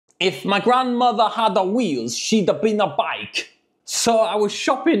If my grandmother had a wheels, she'd have been a bike. So I was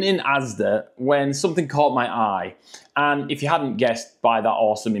shopping in Asda when something caught my eye. And if you hadn't guessed by that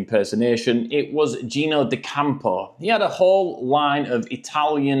awesome impersonation, it was Gino D'campo. He had a whole line of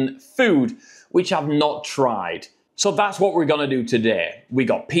Italian food, which I've not tried. So that's what we're gonna do today. We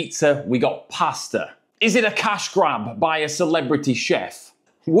got pizza, we got pasta. Is it a cash grab by a celebrity chef?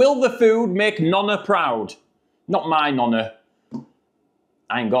 Will the food make Nonna proud? Not my Nonna.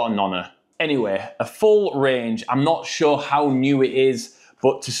 I ain't got a Nonna. Anyway, a full range. I'm not sure how new it is,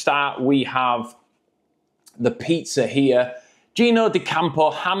 but to start, we have the pizza here. Gino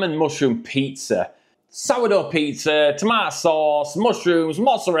D'campo ham and mushroom pizza. Sourdough pizza, tomato sauce, mushrooms,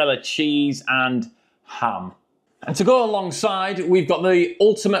 mozzarella cheese, and ham. And to go alongside, we've got the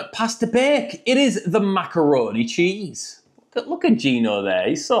ultimate pasta bake. It is the macaroni cheese. Look at Gino there.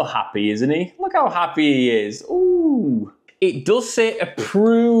 He's so happy, isn't he? Look how happy he is. Ooh. It does say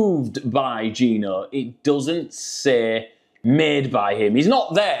approved by Gino. It doesn't say made by him. He's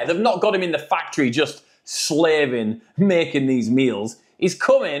not there. They've not got him in the factory just slaving, making these meals. He's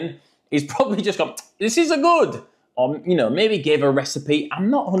come in, he's probably just gone, this is a good. Or, you know, maybe gave a recipe.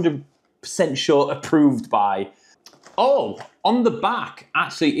 I'm not 100% sure approved by. Oh, on the back,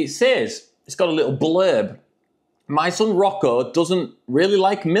 actually, it says, it's got a little blurb. My son Rocco doesn't really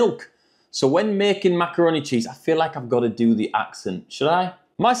like milk. So when making macaroni cheese, I feel like I've got to do the accent. Should I?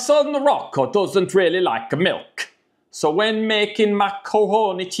 My son Rocco doesn't really like milk. So when making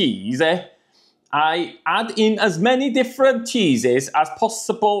macaroni cheese, I add in as many different cheeses as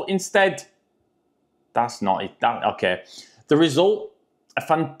possible instead. That's not it. Okay. The result, a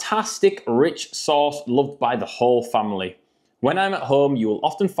fantastic rich sauce loved by the whole family. When I'm at home, you will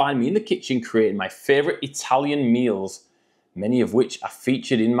often find me in the kitchen creating my favorite Italian meals, many of which are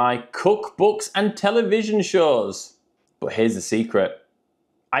featured in my cookbooks and television shows. But here's the secret.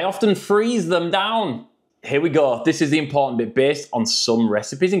 I often freeze them down. Here we go. This is the important bit. Based on some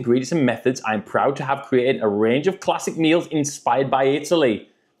recipes, ingredients, and methods, I'm proud to have created a range of classic meals inspired by Italy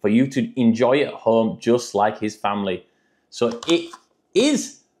for you to enjoy at home just like his family. So it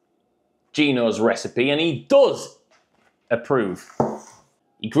is Gino's recipe and he does approve.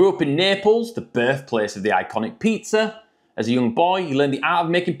 He grew up in Naples, the birthplace of the iconic pizza. As a young boy, he learned the art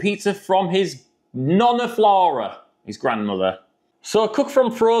of making pizza from his Nonna Flora, his grandmother. So cook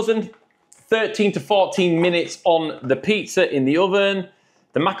from frozen, 13 to 14 minutes on the pizza in the oven.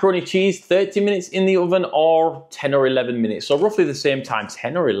 The macaroni cheese, 30 minutes in the oven or 10 or 11 minutes. So roughly the same time,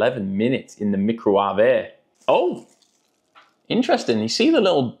 10 or 11 minutes in the microwave. Oh, interesting. You see the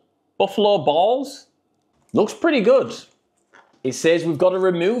little buffalo balls? Looks pretty good. It says we've got to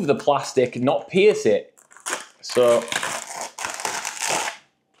remove the plastic, not pierce it. So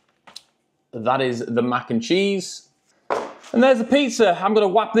that is the mac and cheese. And there's the pizza. I'm going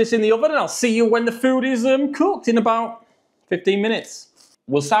to whap this in the oven and I'll see you when the food is cooked in about 15 minutes.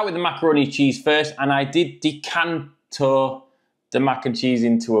 We'll start with the macaroni cheese first, and I did decanto the mac and cheese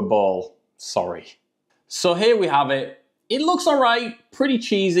into a bowl. Sorry. So here we have it. It looks all right, pretty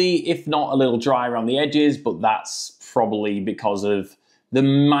cheesy, if not a little dry around the edges, but that's probably because of the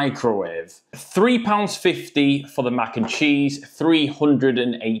microwave. £3.50 for the mac and cheese,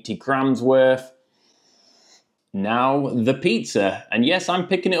 380 grams worth. Now the pizza, and yes, I'm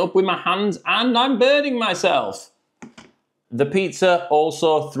picking it up with my hands and I'm burning myself. The pizza,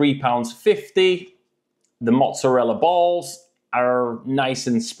 also £3.50. The mozzarella balls are nice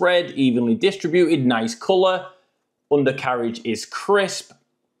and spread, evenly distributed, nice colour. Undercarriage is crisp.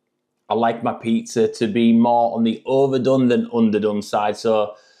 I like my pizza to be more on the overdone than underdone side,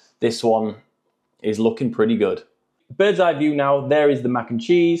 so this one is looking pretty good. Bird's eye view now, there is the mac and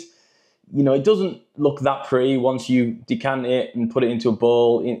cheese. You know, it doesn't look that pretty once you decant it and put it into a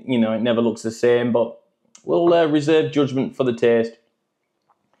bowl. You know, it never looks the same, but we'll reserve judgment for the taste.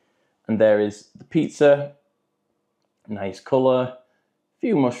 And there is the pizza. Nice colour.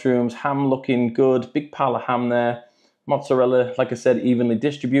 Few mushrooms, ham looking good. Big pile of ham there. Mozzarella, like I said, evenly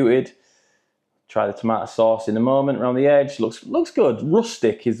distributed. Try the tomato sauce in a moment around the edge. Looks good.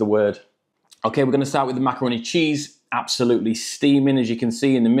 Rustic is the word. Okay, we're going to start with the macaroni cheese. Absolutely steaming, as you can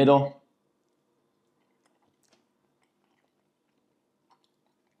see in the middle.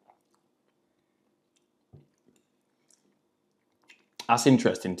 That's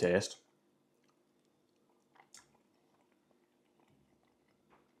interesting taste.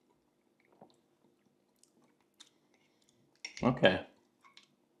 Okay.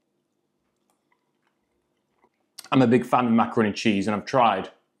 I'm a big fan of macaroni cheese and I've tried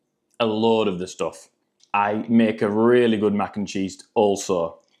a load of the stuff. I make a really good mac and cheese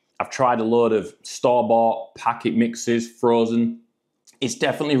also. I've tried a load of store-bought packet mixes, frozen. It's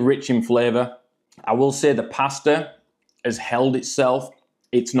definitely rich in flavour. I will say the pasta has held itself.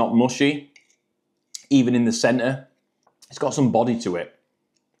 It's not mushy. Even in the centre, it's got some body to it.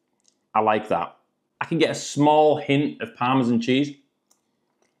 I like that. I can get a small hint of Parmesan cheese.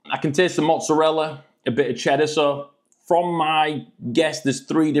 I can taste the mozzarella, a bit of cheddar. So from my guess, there's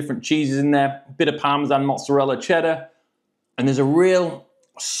 3 different cheeses in there. A bit of Parmesan, mozzarella, cheddar. And there's a real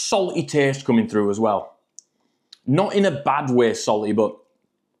salty taste coming through as well. Not in a bad way salty, but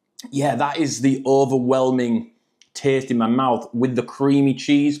yeah, that is the overwhelming taste in my mouth. With the creamy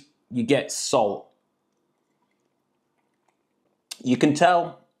cheese, you get salt. You can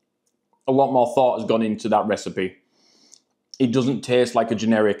tell a lot more thought has gone into that recipe. It doesn't taste like a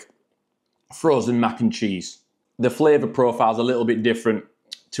generic frozen mac and cheese. The flavour profile is a little bit different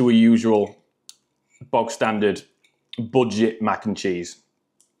to a usual bog standard budget mac and cheese.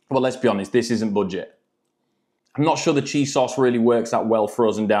 Well, let's be honest, this isn't budget. I'm not sure the cheese sauce really works that well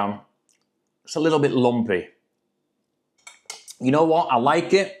frozen down. It's a little bit lumpy. You know what? I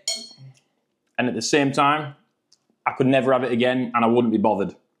like it. And at the same time, I could never have it again and I wouldn't be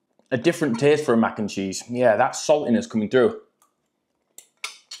bothered. A different taste for a mac and cheese. Yeah, that saltiness coming through.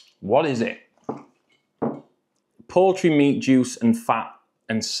 What is it? Poultry meat juice and fat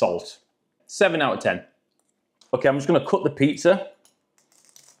and salt. 7 out of 10. Okay, I'm just gonna cut the pizza.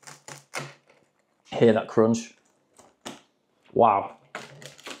 Hear that crunch? Wow.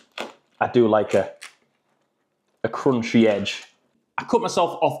 I do like a crunchy edge. I cut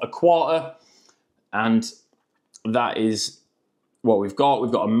myself off a quarter and that is what we've got.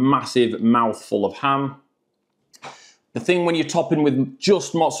 We've got a massive mouthful of ham. The thing when you're topping with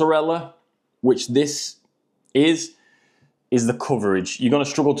just mozzarella, which this is the coverage. You're gonna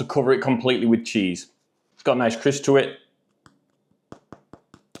struggle to cover it completely with cheese. It's got a nice crisp to it,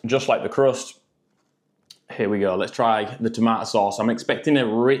 just like the crust. Here we go, let's try the tomato sauce. I'm expecting a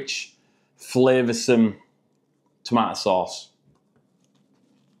rich, flavoursome tomato sauce.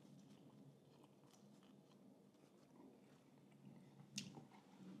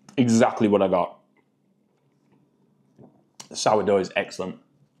 Exactly what I got. The sourdough is excellent.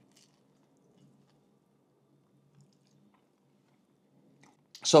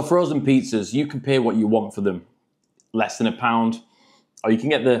 So frozen pizzas, you can pay what you want for them. Less than £1, or you can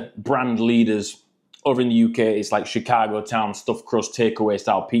get the brand leaders. Over in the UK, it's like Chicago town stuffed crust takeaway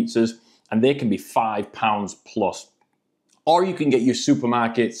style pizzas, and they can be £5 plus. Or you can get your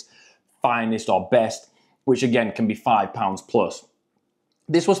supermarket's finest or best, which again can be £5 plus.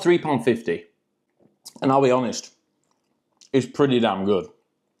 This was £3.50, and I'll be honest, it's pretty damn good.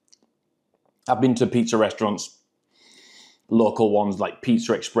 I've been to pizza restaurants, local ones like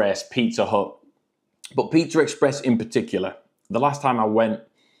Pizza Express, Pizza Hut, but Pizza Express in particular, the last time I went,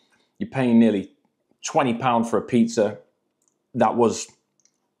 you're paying nearly £20 for a pizza. That was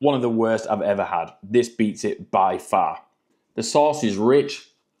one of the worst I've ever had. This beats it by far. The sauce is rich,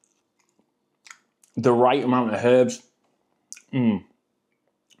 the right amount of herbs.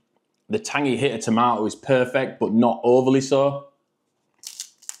 The tangy hit of tomato is perfect, but not overly so.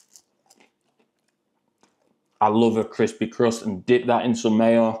 I love a crispy crust, and dip that in some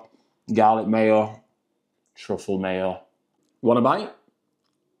mayo, garlic mayo, truffle mayo. Want a bite?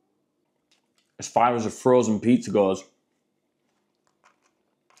 As far as a frozen pizza goes,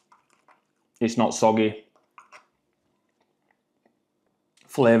 it's not soggy.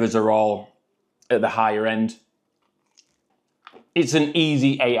 Flavors are all at the higher end. It's an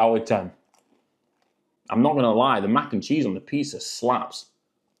easy 8 out of 10. I'm not gonna lie, the mac and cheese on the pizza slaps.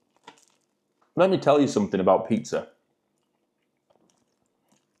 Let me tell you something about pizza.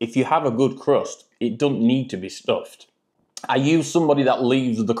 If you have a good crust, it doesn't need to be stuffed. I use somebody that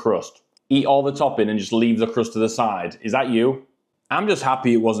leaves the crust. Eat all the topping and just leave the crust to the side. Is that you? I'm just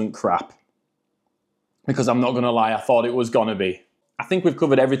happy it wasn't crap. Because I'm not gonna lie, I thought it was gonna be. I think we've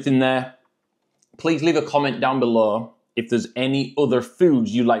covered everything there. Please leave a comment down below if there's any other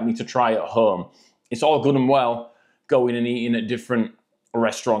foods you'd like me to try at home. It's all good and well going and eating at different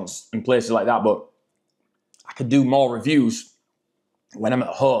restaurants and places like that, but I could do more reviews when I'm at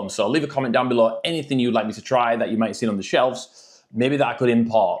home. So leave a comment down below, anything you'd like me to try that you might have seen on the shelves, maybe that I could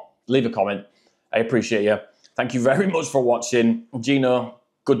import. Leave a comment. I appreciate you. Thank you very much for watching. Gino,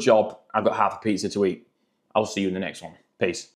 good job. I've got half a pizza to eat. I'll see you in the next one. Peace.